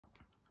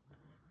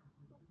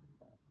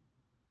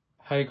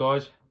Hey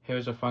guys,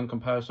 here's a fun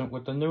comparison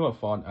with the newer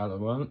font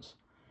elements.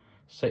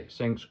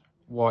 6-inch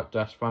white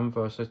desk fan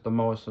versus the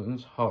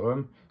Morrisons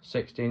Home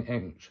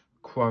 16-inch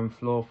chrome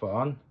floor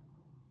fan.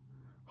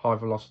 High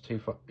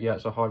velocity, yeah,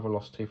 it's a high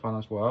velocity fan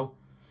as well.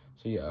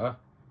 So yeah,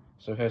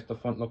 so here's the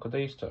front look of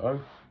these two.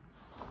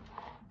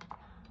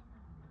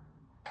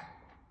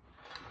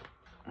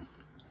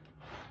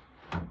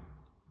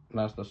 And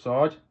that's the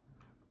side.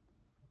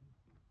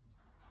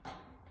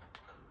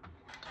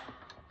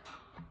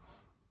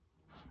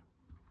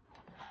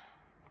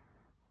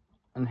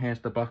 And here's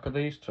the back of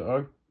these two.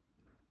 And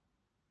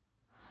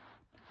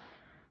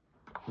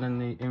then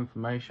the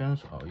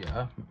informations, oh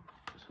yeah,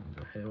 so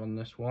go here on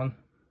this one.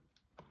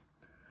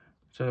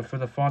 So for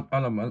the font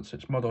elements,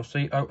 it's model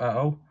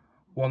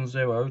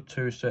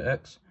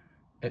COL1026.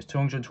 It's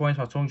 220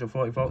 to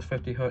 240 volts,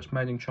 50 hertz,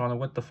 made in China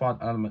with the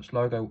font elements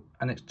logo,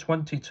 and it's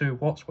 22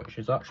 watts, which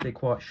is actually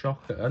quite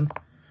shocking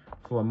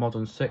for a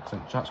modern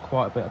 6-inch. That's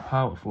quite a bit of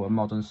power for a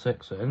modern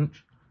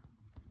 6-inch.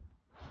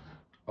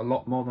 A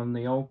lot more than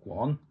the old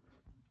one,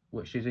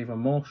 which is even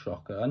more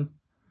shocking.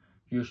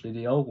 Usually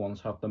the old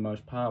ones have the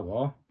most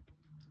power.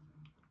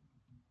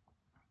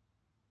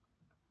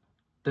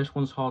 This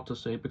one's hard to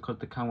see because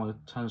the camera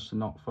tends to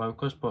not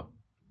focus, but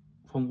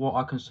from what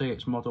I can see,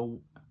 it's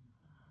model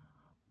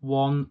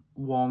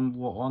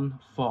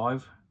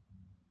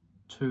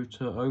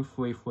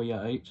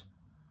 111522338. It's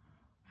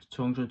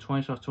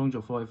 220 to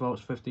 240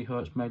 volts, 50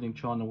 hertz, made in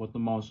China with the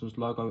Morrisons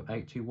logo,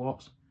 80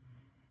 watts.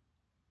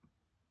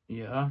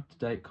 Yeah, the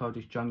date code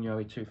is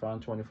January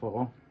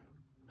 2024.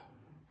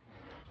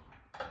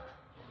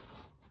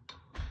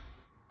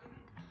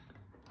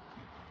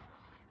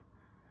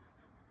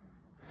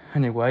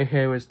 Anyway,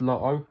 here is the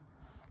logo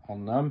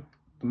on them.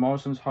 The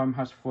Morrisons Home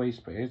has 3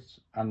 speeds,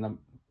 and the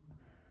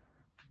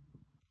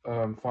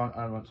font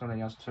elements only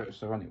has 2.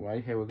 So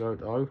anyway, here we go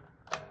though.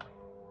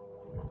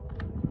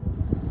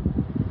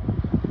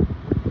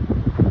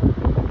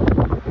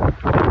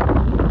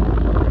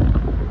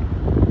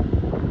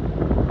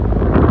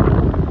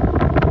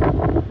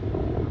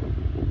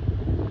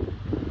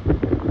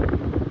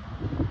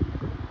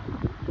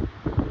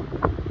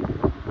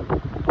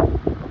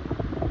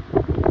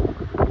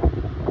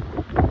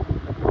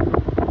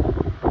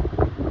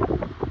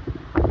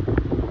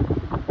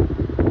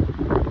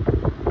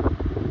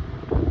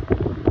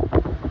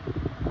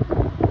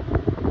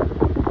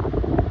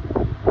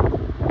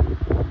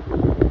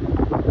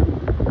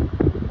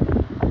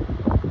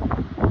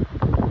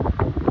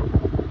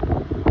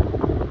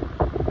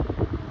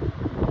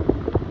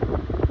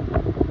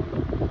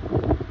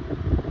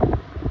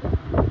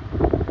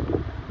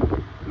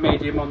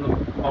 Medium on the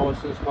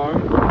Morrisons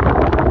Home.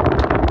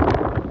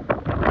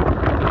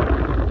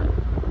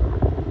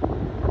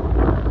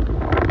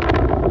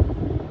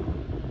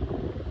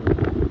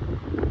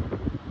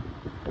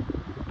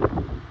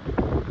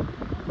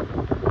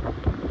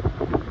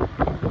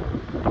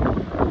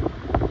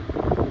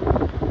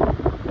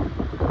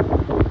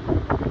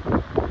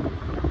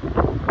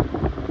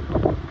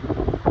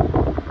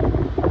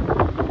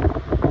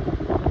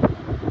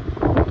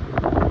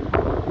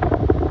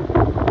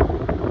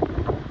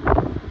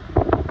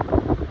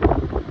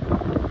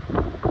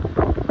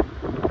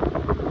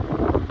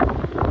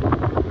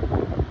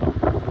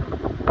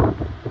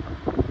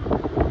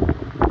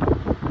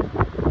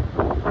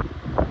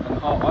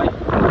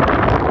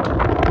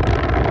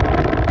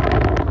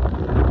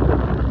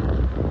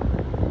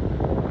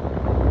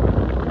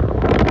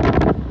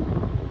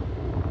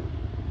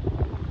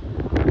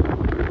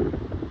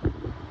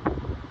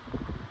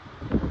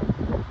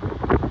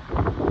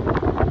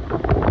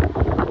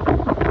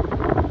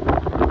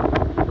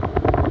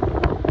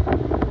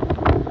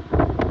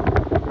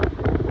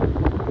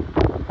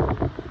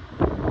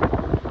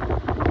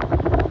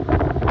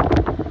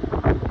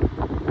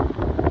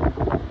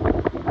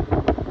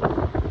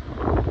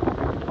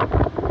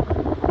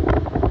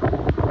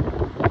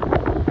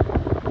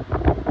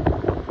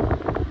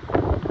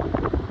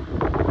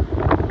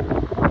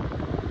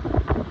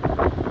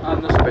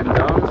 And the spin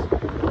downs.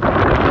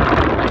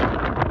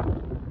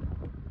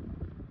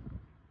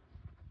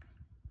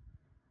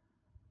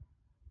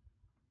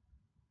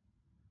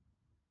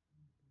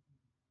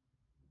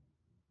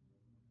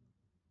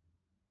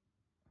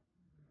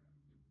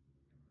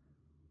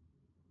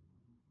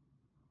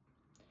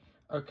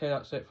 Okay,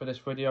 that's it for this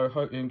video.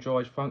 Hope you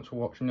enjoyed. Thanks for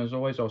watching. As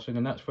always, I'll see you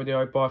in the next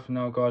video. Bye for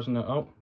now, guys, and out.